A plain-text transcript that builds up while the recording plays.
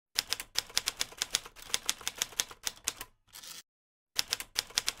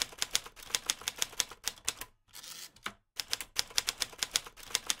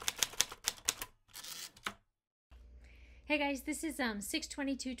Hey guys, this is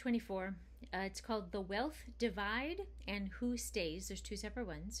 62224. It's called The Wealth Divide and Who Stays. There's two separate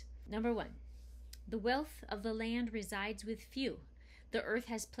ones. Number one, the wealth of the land resides with few. The earth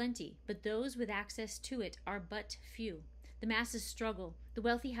has plenty, but those with access to it are but few. The masses struggle. The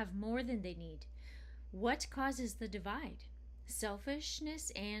wealthy have more than they need. What causes the divide?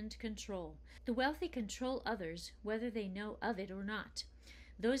 Selfishness and control. The wealthy control others, whether they know of it or not.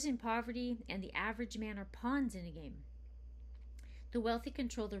 Those in poverty and the average man are pawns in a game. The wealthy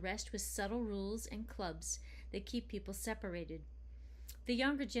control the rest with subtle rules and clubs that keep people separated. The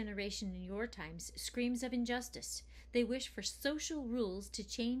younger generation in your times screams of injustice. They wish for social rules to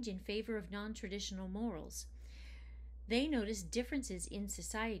change in favor of non-traditional morals. They notice differences in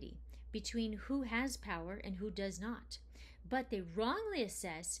society between who has power and who does not, but they wrongly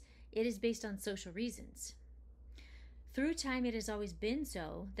assess it is based on social reasons. Through time, it has always been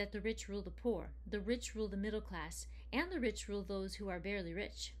so that the rich rule the poor, the rich rule the middle class, and the rich rule those who are barely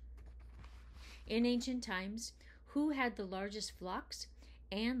rich. In ancient times, who had the largest flocks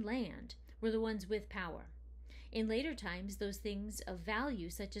and land were the ones with power. In later times, those things of value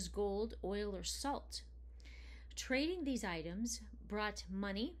such as gold, oil, or salt. Trading these items brought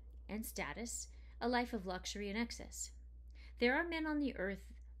money and status, a life of luxury and excess. There are men on the earth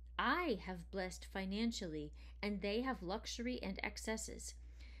I have blessed financially, and they have luxury and excesses.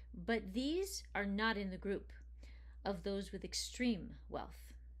 But these are not in the group of those with extreme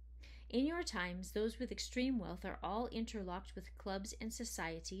wealth. In your times, those with extreme wealth are all interlocked with clubs and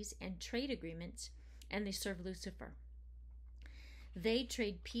societies and trade agreements, and they serve Lucifer. They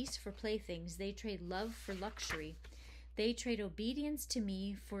trade peace for playthings. They trade love for luxury. They trade obedience to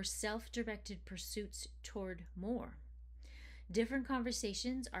me for self-directed pursuits toward more. Different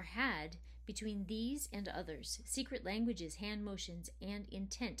conversations are had between these and others. Secret languages, hand motions, and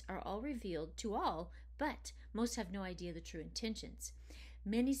intent are all revealed to all, but most have no idea the true intentions.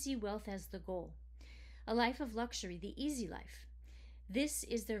 Many see wealth as the goal. A life of luxury, the easy life. This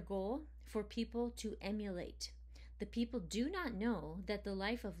is their goal for people to emulate. The people do not know that the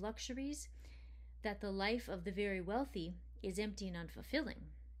life of luxuries, that the life of the very wealthy is empty and unfulfilling.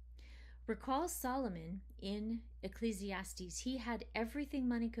 Recall Solomon in Ecclesiastes. He had everything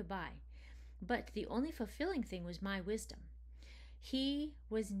money could buy, but the only fulfilling thing was my wisdom. He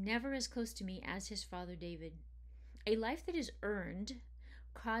was never as close to me as his father David. A life that is earned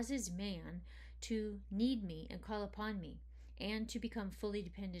causes man to need me and call upon me, and to become fully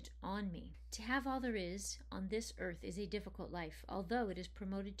dependent on me. To have all there is on this earth is a difficult life, although it is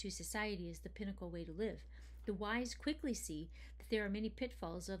promoted to society as the pinnacle way to live. The wise quickly see that there are many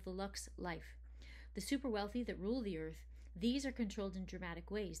pitfalls of the luxe life. The super wealthy that rule the earth, these are controlled in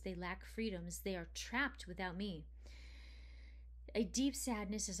dramatic ways. They lack freedoms. They are trapped without me. A deep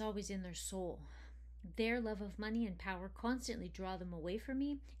sadness is always in their soul. Their love of money and power constantly draw them away from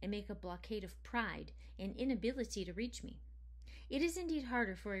me and make a blockade of pride and inability to reach me. It is indeed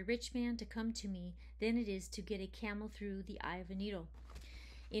harder for a rich man to come to me than it is to get a camel through the eye of a needle.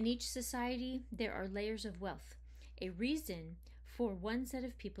 In each society, there are layers of wealth, a reason for one set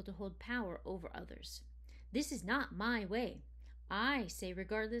of people to hold power over others. This is not my way. I say,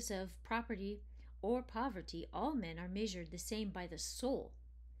 regardless of property or poverty, all men are measured the same by the soul.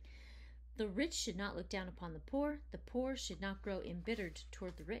 The rich should not look down upon the poor should not grow embittered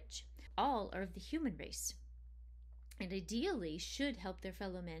toward the rich. All are of the human race, and ideally should help their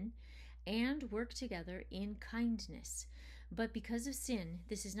fellow men and work together in kindness. But because of sin,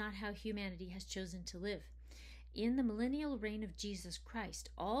 this is not how humanity has chosen to live. In the millennial reign of Jesus Christ,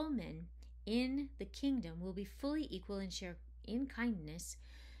 all men in the kingdom will be fully equal and share in kindness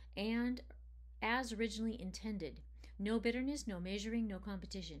and as originally intended. No bitterness, no measuring, no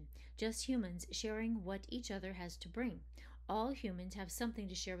competition. Just humans sharing what each other has to bring. All humans have something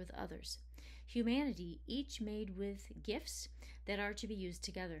to share with others. Humanity, each made with gifts that are to be used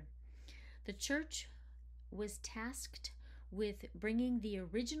together. The church was tasked with bringing the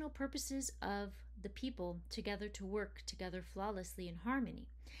original purposes of the people together to work together flawlessly in harmony.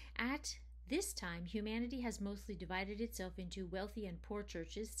 At this time, humanity has mostly divided itself into wealthy and poor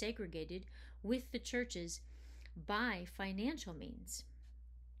churches, segregated with the churches by financial means.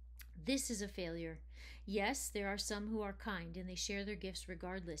 This is a failure. Yes, there are some who are kind and they share their gifts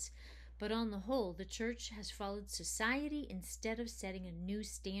regardless, but on the whole, the church has followed society instead of setting a new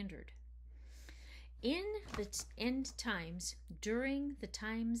standard. In the end times, during the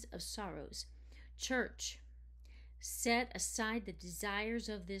times of sorrows, church, set aside the desires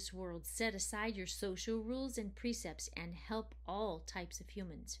of this world. Set aside your social rules and precepts and help all types of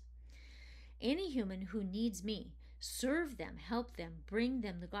humans. Any human who needs me, serve them, help them, bring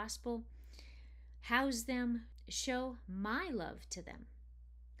them the gospel, house them, show my love to them.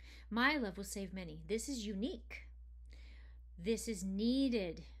 My love will save many. This is unique. This is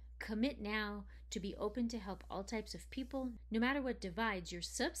needed. Commit now to be open to help all types of people, no matter what divides your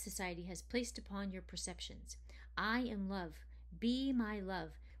sub-society has placed upon your perceptions. I am love. Be my love.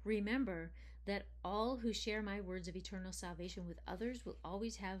 Remember that all who share my words of eternal salvation with others will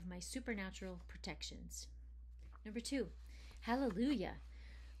always have my supernatural protections. Number 2, hallelujah.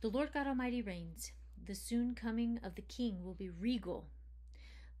 The Lord God Almighty reigns. The soon coming of the King will be regal.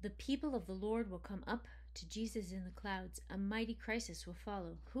 The people of the Lord will come up to Jesus in the clouds. A mighty crisis will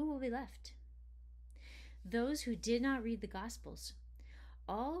follow. Who will be left? Those who did not read the Gospels.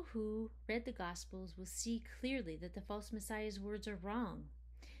 All who read the Gospels will see clearly that the false Messiah's words are wrong.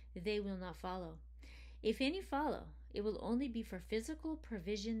 They will not follow. If any follow, it will only be for physical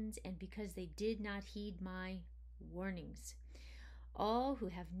provisions and because they did not heed my warnings. All who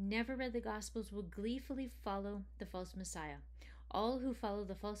have never read the Gospels will gleefully follow the false Messiah. All who follow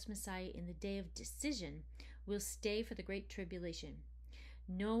the false Messiah in the day of decision will stay for the great tribulation.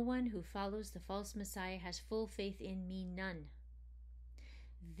 No one who follows the false Messiah has full faith in me, none.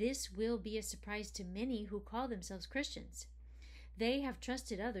 This will be a surprise to many who call themselves Christians. They have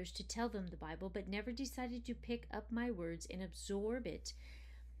trusted others to tell them the Bible, but never decided to pick up my words and absorb it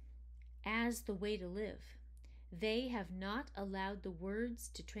as the way to live. They have not allowed the words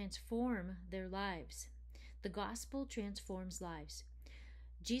to transform their lives. The gospel transforms lives.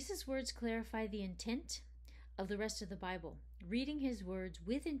 Jesus' words clarify the intent of the rest of the Bible. Reading his words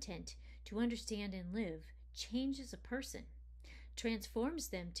with intent to understand and live changes a person, transforms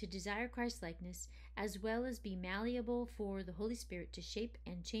them to desire Christ-likeness, as well as be malleable for the Holy Spirit to shape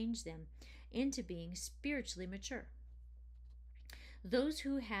and change them into being spiritually mature. Those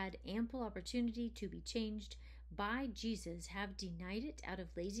who had ample opportunity to be changed by Jesus have denied it out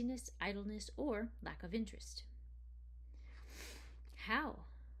of laziness, idleness, or lack of interest. How?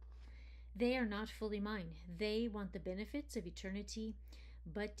 They are not fully mine. They want the benefits of eternity,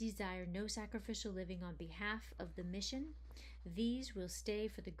 but desire no sacrificial living on behalf of the mission. These will stay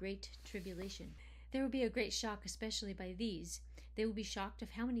for the great tribulation. There will be a great shock, especially by these. They will be shocked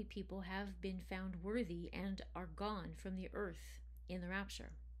of how many people have been found worthy and are gone from the earth in the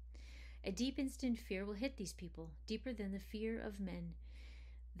rapture. A deep instant fear will hit these people, deeper than the fear of men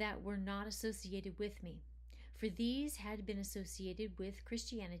that were not associated with me. For these had been associated with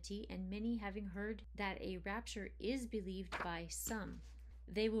Christianity, and many having heard that a rapture is believed by some,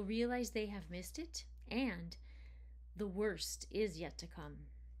 they will realize they have missed it, and the worst is yet to come.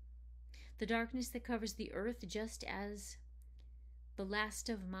 The darkness that covers the earth, just as the last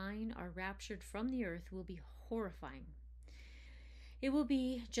of mine are raptured from the earth, will be horrifying. It will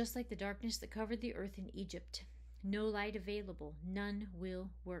be just like the darkness that covered the earth in Egypt. No light available, none will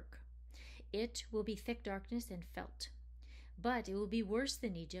work. It will be thick darkness and felt. But it will be worse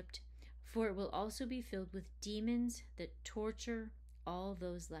than Egypt, for it will also be filled with demons that torture all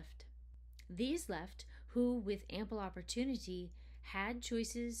those left. These left, who with ample opportunity had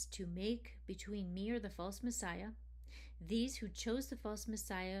choices to make between me or the false Messiah, these who chose the false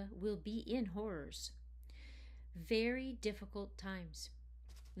Messiah will be in horrors. Very difficult times.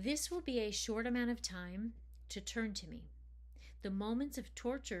 This will be a short amount of time to turn to me. The moments of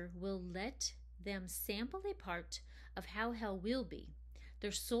torture will let them sample a part of how hell will be.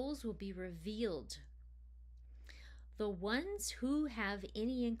 Their souls will be revealed. The ones who have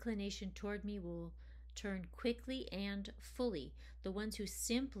any inclination toward me will turn quickly and fully. The ones who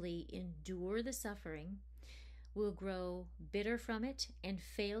simply endure the suffering will grow bitter from it and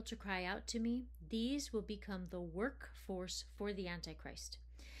fail to cry out to me. These will become the workforce for the Antichrist.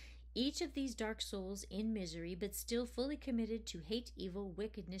 Each of these dark souls in misery, but still fully committed to hate, evil,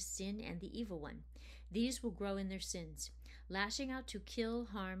 wickedness, sin, and the evil one. These will grow in their sins, lashing out to kill,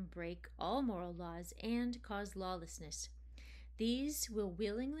 harm, break all moral laws, and cause lawlessness. These will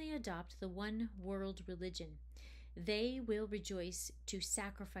willingly adopt the one world religion. They will rejoice to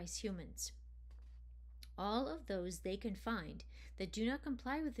sacrifice humans. All of those they can find that do not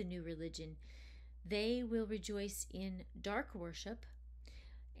comply with the new religion, they will rejoice in dark worship.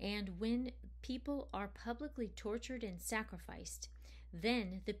 And when people are publicly tortured and sacrificed,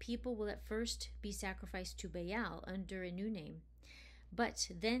 then the people will at first be sacrificed to Baal under a new name. But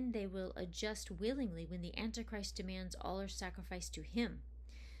then they will adjust willingly when the Antichrist demands all are sacrificed to him.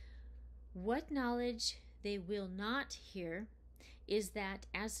 What knowledge they will not hear is that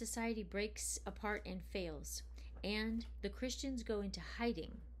as society breaks apart and fails, and the Christians go into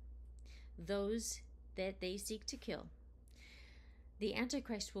hiding, those that they seek to kill, the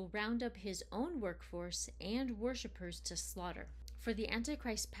Antichrist will round up his own workforce and worshippers to slaughter. For the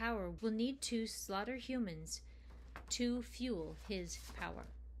Antichrist's power will need to slaughter humans to fuel his power.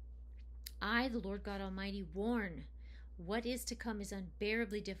 I, the Lord God Almighty, warn. What is to come is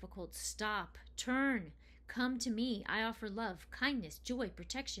unbearably difficult. Stop, turn, come to me. I offer love, kindness, joy,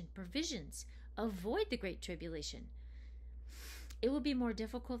 protection, provisions. Avoid the great tribulation. It will be more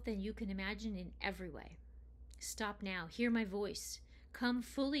difficult than you can imagine in every way. Stop now. Hear my voice. Come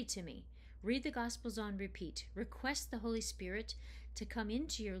fully to me. Read the Gospels on repeat. Request the Holy Spirit to come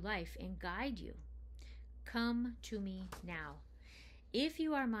into your life and guide you. Come to me now. If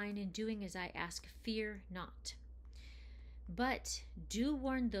you are mine in doing as I ask, fear not. But do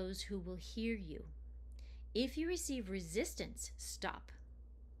warn those who will hear you. If you receive resistance, stop.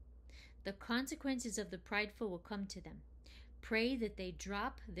 The consequences of the prideful will come to them. Pray that they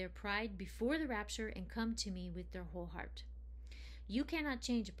drop their pride before the rapture and come to me with their whole heart. You cannot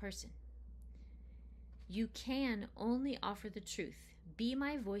change a person. You can only offer the truth. Be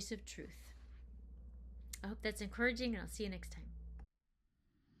my voice of truth. I hope that's encouraging, and I'll see you next time.